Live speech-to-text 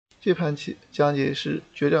这盘棋讲解是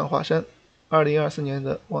决战华山2024年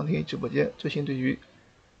的王天一直播间最新对局，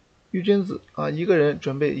玉真子一个人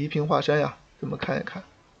准备移平华山呀，咱们看一看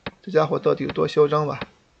这家伙到底有多嚣张吧。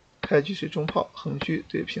开局是中炮横车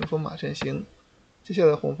对屏风马阵型，接下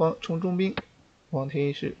来红方冲中兵，王天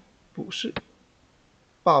一是补士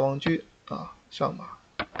霸王车上马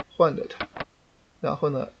换着他，然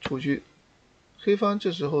后呢出车。黑方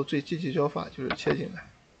这时候最积极招法就是切进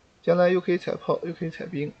来，将来又可以踩炮又可以踩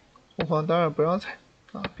兵，红方当然不让踩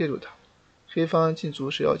别住他。黑方进卒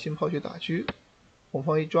是要进炮去打车，红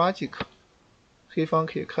方一抓即可，黑方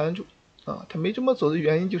可以看住他没这么走的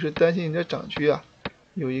原因就是担心你的长车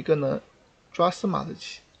有一个呢抓司马的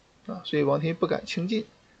棋所以王天一不敢轻进。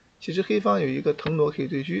其实黑方有一个腾挪可以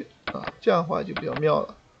对车这样的话就比较妙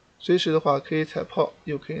了，随时的话可以踩炮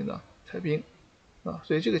又可以呢踩兵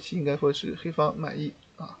所以这个棋应该说是黑方满意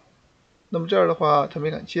那么这儿的话他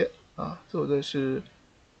没敢切走的是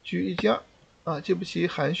车一进二这步棋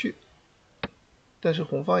含蓄，但是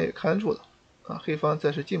红方也看住了黑方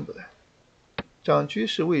暂时进不来。长车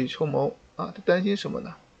是未雨绸缪他担心什么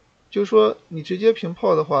呢？就是说你直接平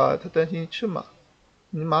炮的话，他担心吃马，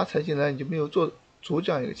你马踩进来你就没有做卒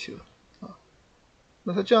这样一个棋了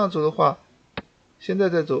那他这样走的话，现在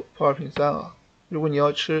再走炮二平三如果你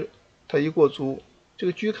要吃，他一过卒，这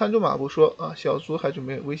个车看住马不说小卒还准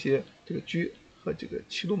备威胁这个车和这个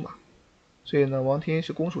七路马，所以呢王天一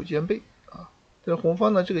是攻守兼备但是红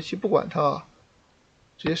方呢这个棋不管他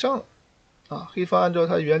直接上了黑方按照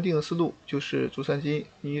他原定的思路就是卒三进一，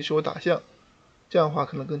你一手打象，这样的话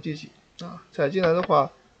可能更积极踩进来的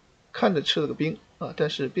话看着吃了个兵但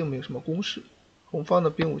是并没有什么攻势。红方的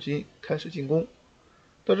兵五进开始进攻，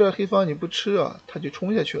到这儿黑方你不吃他就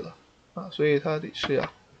冲下去了所以他得吃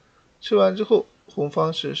呀。吃完之后红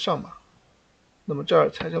方是上马，那么这儿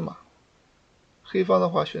踩着马，黑方的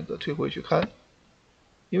话选择退回去看，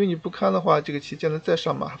因为你不看的话这个棋将来再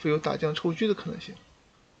上马还会有打将抽车的可能性，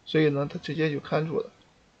所以呢他直接就看住了。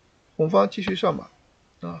红方继续上马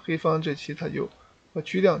黑方这棋他就把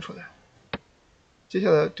车亮出来。接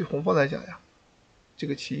下来对红方来讲呀，这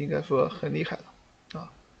个棋应该说很厉害了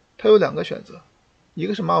他有两个选择，一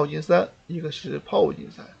个是马五进三，一个是炮五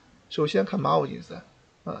进三。首先看马五进三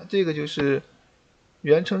这个就是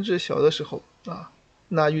袁承志小的时候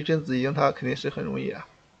那玉真子赢他肯定是很容易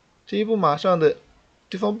这一步马上的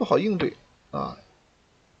对方不好应对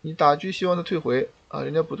你打车希望他退回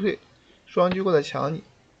人家不退，双车过来抢你。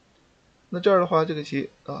那这儿的话这个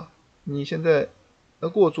棋你现在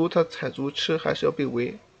过卒他踩卒吃还是要被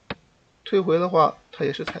围，退回的话他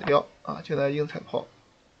也是踩掉将来硬踩炮，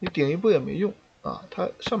你顶一步也没用他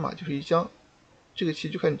上马就是一将，这个棋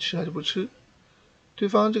就看你吃还是不吃。对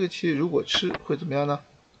方这个棋如果吃会怎么样呢？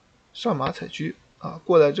上马踩车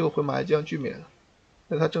过来之后回马一将，车没了，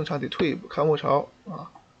那他正常得退一步看卧槽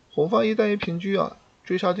红方一旦一平车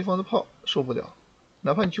追杀对方的炮受不了，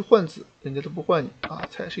哪怕你去换子人家都不换你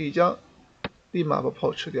踩是一将，立马把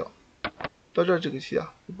炮吃掉。到这儿这个棋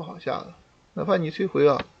就不好下了，哪怕你退回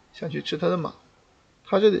想去吃他的马，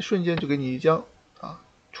他这里瞬间就给你一将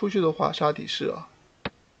出去的话杀底士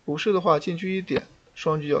补士的话进车一点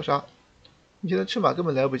双车要杀，你现在吃马根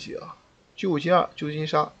本来不及车五进二就进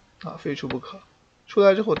杀非出不可。出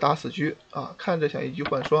来之后打死车看着想一车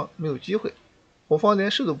换双没有机会，红方连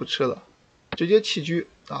士都不吃了，直接弃车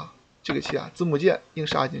这个棋子母箭硬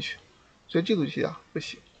杀进去，所以这组棋不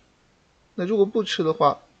行。那如果不吃的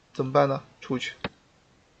话怎么办呢？出去。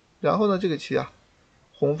然后呢这个棋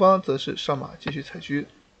红方则是上马继续踩车，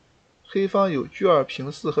黑方有车二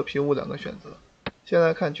平四和平五两个选择。先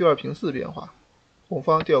来看车二平四的变化，红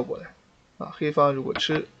方调过来黑方如果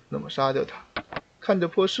吃那么杀掉他，看着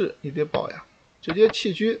破势你得保呀，直接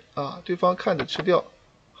弃车对方看着吃掉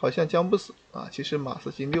好像将不死其实马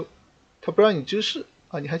四进六，他不让你知势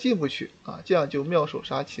你还进不去这样就妙手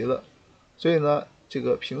杀棋了。所以呢这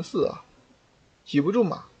个平四挤不住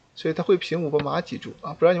马，所以他会平五把马挤住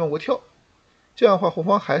不让你往过跳。这样的话红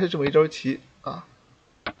方还是这么一招棋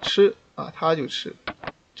吃他就吃，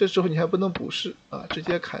这时候你还不能补士直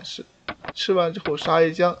接砍士，吃完之后杀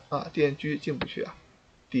一将电车进不去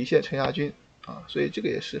底线陈亚军所以这个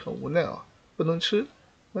也是很无奈不能吃。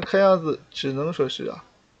那看样子只能说是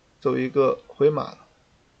走一个回马了。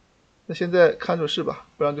那现在看住士吧，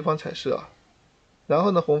不让对方踩士然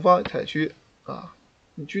后呢红方踩车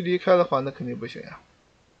你车离开的话那肯定不行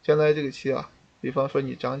将来这个棋比方说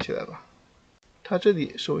你长起来吧，他这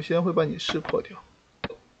里首先会把你士破掉，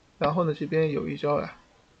然后呢这边有一招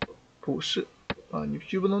补士你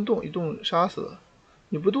车不能动，一动杀死了，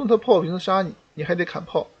你不动他炮平杀你，你还得砍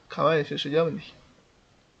炮，砍完也是时间问题。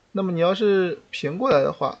那么你要是平过来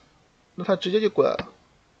的话，那他直接就过来了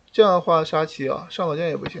这样的话杀棋啊，上老将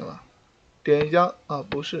也不行了，点一将啊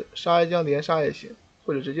不是，杀一将连杀也行，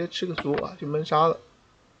或者直接吃个卒啊就闷杀了。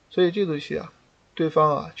所以这组棋啊，对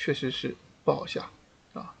方啊确实是不好下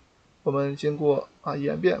啊。我们经过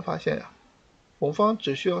演变发现呀，红方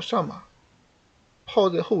只需要上马，炮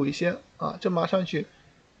在后为先啊，这马上去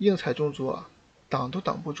硬踩中卒啊，挡都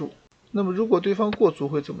挡不住。那么如果对方过卒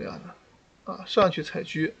会怎么样呢？啊，上去踩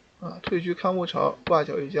车啊，退车看卧槽，挂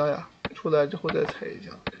角一将呀，出来之后再踩一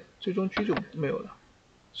将，最终车就没有了。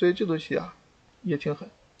所以这组棋啊也挺狠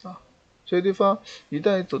啊。所以对方一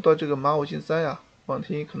旦走到这个马5进3呀，王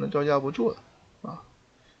天一可能招架不住了啊。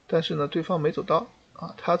但是呢，对方没走到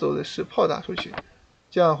啊，他走的是炮打出去，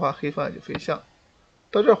这样的话黑方也就飞象。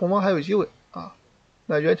到这儿红方还有机会啊。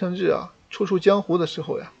那袁承志啊初出江湖的时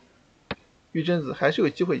候呀，玉真子还是有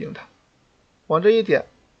机会赢他。往这一点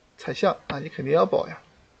踩象啊，你肯定要保呀。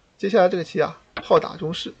接下来这个棋啊，炮打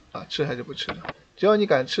中士啊，吃还是不吃呢？只要你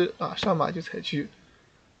敢吃啊，上马就踩车。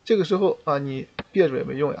这个时候啊，你别住也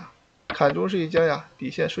没用呀，砍中士一将呀，底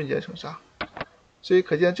线瞬间成杀。所以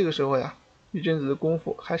可见这个时候呀，玉真子的功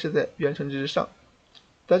夫还是在袁承志之上。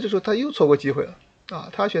但这时候他又错过机会了啊，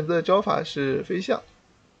他选择的招法是飞象。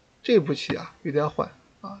这步棋啊有点缓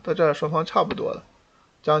啊，到这儿双方差不多了，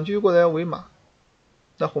长车过来围马，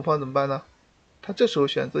那红方怎么办呢？他这时候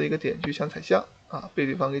选择一个点车想踩象啊，被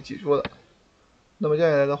对方给挤住了。那么这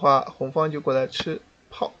样一来的话，红方就过来吃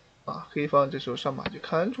炮啊，黑方这时候上马就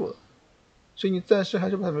看住了，所以你暂时还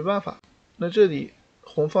是没办法。那这里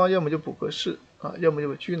红方要么就补个士啊，要么就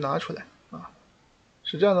把车拿出来啊。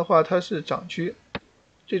实战的话，他是长车，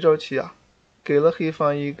这招棋啊给了黑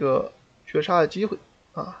方一个绝杀的机会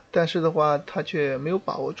啊，但是的话他却没有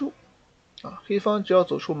把握住啊。黑方只要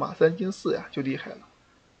走出马3进4呀，就厉害了。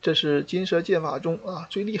这是金蛇剑法中啊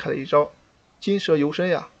最厉害的一招，金蛇游身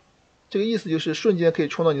呀。这个意思就是瞬间可以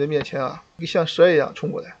冲到你的面前啊，像蛇一样冲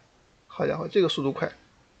过来。好家伙，这个速度快！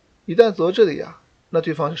一旦走到这里呀，那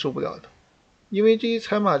对方是受不了的，因为这一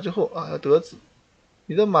踩马之后啊要得子，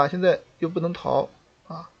你的马现在又不能逃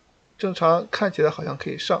啊，正常看起来好像可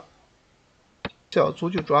以上，小卒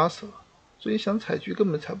就抓死了，所以想踩车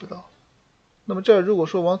根本踩不到。那么这儿如果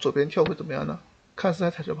说往左边跳会怎么样呢？看似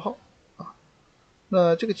还踩着炮啊。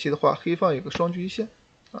那这个棋的话，黑方有个双车线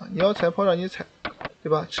啊，你要踩炮让你踩，对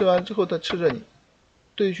吧？吃完之后他吃着你，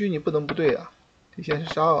对车你不能不对啊，底线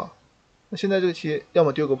是杀啊。那现在这个棋要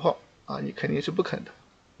么丢个炮啊，你肯定是不肯的。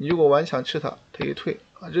你如果顽强吃它，它一退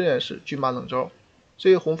啊，仍然是车马冷招。所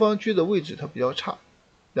以红方车的位置它比较差。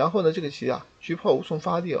然后呢，这个棋啊，车炮无从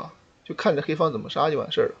发力啊，就看着黑方怎么杀就完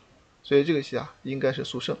事儿了。所以这个棋啊，应该是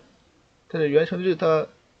速胜。但是袁承志他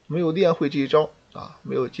没有练会这一招啊，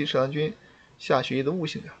没有击赤郎君下学艺的悟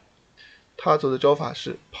性呀。他走的招法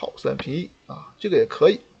是炮3平1啊，这个也可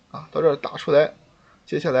以啊。到这儿打出来，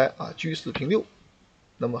接下来啊车4平6，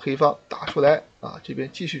那么黑方打出来啊，这边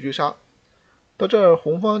继续追杀。到这儿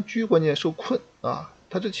红方车关键受困啊，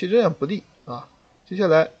他这棋仍然不利啊。接下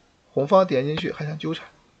来红方点进去还想纠缠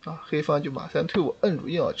啊，黑方就马3退5摁住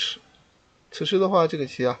硬要吃。此时的话，这个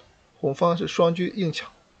棋啊，红方是双车硬抢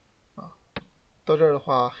啊。到这儿的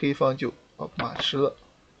话，黑方就马吃了，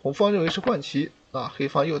红方认为是换棋啊，黑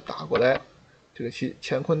方又打过来，这个棋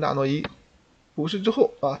乾坤大挪移，补士之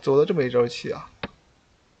后啊，走了这么一招棋啊，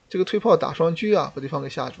这个退炮打双车啊，把对方给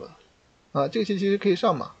吓住了啊。这个棋其实可以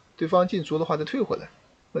上马，对方进卒的话再退回来，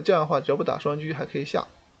那这样的话只要不打双车还可以下。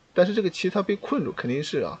但是这个棋他被困住，肯定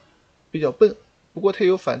是比较笨，不过他也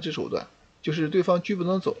有反制手段，就是对方车不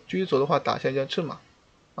能走，车一走的话打下一将吃马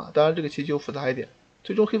啊。当然这个棋就复杂一点，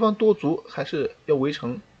最终黑方多卒还是要围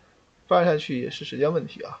城，发展下去也是时间问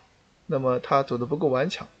题啊。那么他走的不够顽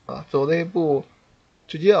强啊，走了一步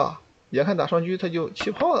直接眼看打双车他就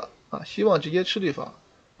弃炮了啊，希望直接吃对方，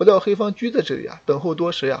不料黑方车在这里等候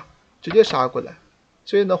多时呀，直接杀过来。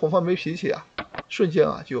所以呢红方没脾气瞬间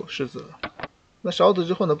就失子了。那少子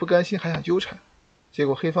之后呢，不甘心还想纠缠，结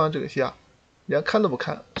果黑方这个棋连看都不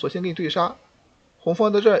看，索性给你对杀。红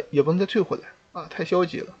方到这儿也不能再退回来太消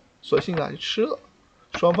极了，索性就吃了。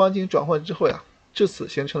双方进行转换之后至此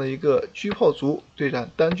形成了一个车炮卒对战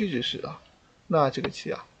单车之势那这个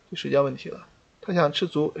棋就时间问题了，他想吃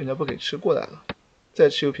卒人家不给吃过来了，再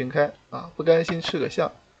吃又平开不甘心吃个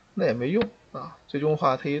象那也没用最终的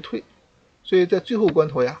话他一退。所以在最后关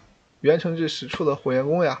头袁承志使出了混元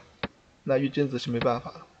功那玉真子是没办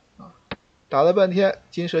法了打了半天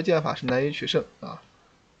金蛇剑法是难以取胜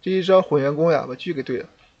这一招混元功把车给对了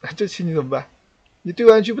这棋你怎么办？你对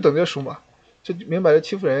完车不等着输吗？这明摆着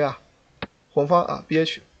欺负人红方憋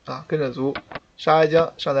屈跟着卒杀一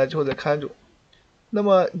将上来之后再看住。那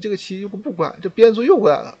么你这个棋如果不管，这边卒又过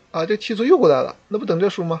来了这棋卒又过来了，那不等着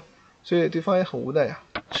输吗？所以对方也很无奈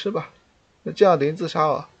吃吧。那这样等于自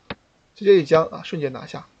杀直接一将啊，瞬间拿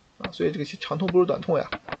下啊，所以这个棋长痛不如短痛呀。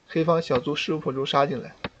黑方小卒势如破竹杀进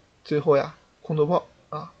来，最后呀空头炮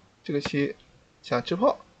啊，这个棋想吃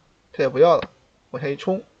炮他也不要了，往下一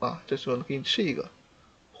冲啊，这时候给你吃一个，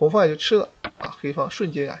红方也就吃了啊，黑方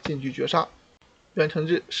瞬间呀进局绝杀。袁承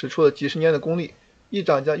志使出了几十年的功力，一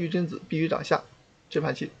掌将玉真子逼于掌下，这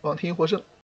盘棋王天一获胜。